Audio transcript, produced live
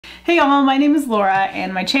Hey y'all, my name is Laura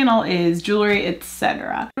and my channel is Jewelry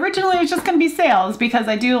Etc. Originally it was just going to be sales because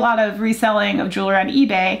I do a lot of reselling of jewelry on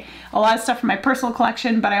eBay, a lot of stuff from my personal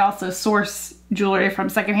collection, but I also source jewelry from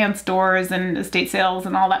secondhand stores and estate sales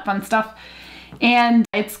and all that fun stuff. And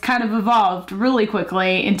it's kind of evolved really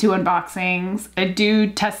quickly into unboxings. I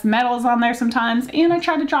do test metals on there sometimes, and I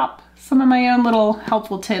try to drop some of my own little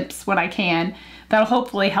helpful tips when I can that'll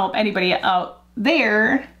hopefully help anybody out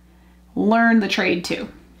there learn the trade too.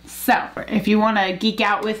 So, if you want to geek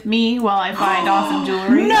out with me while I find awesome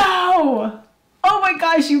jewelry. No! Oh my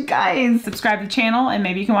gosh, you guys! Subscribe to the channel and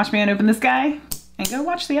maybe you can watch me unopen this guy. And go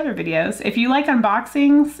watch the other videos. If you like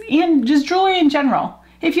unboxings and just jewelry in general.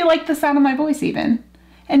 If you like the sound of my voice even.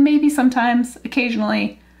 And maybe sometimes,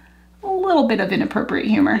 occasionally, a little bit of inappropriate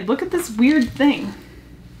humor. Look at this weird thing.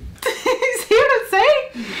 You see what I'm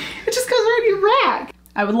saying? It just goes right in your rack.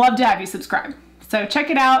 I would love to have you subscribe. So check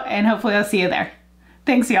it out and hopefully I'll see you there.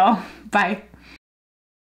 Thanks y'all. Bye.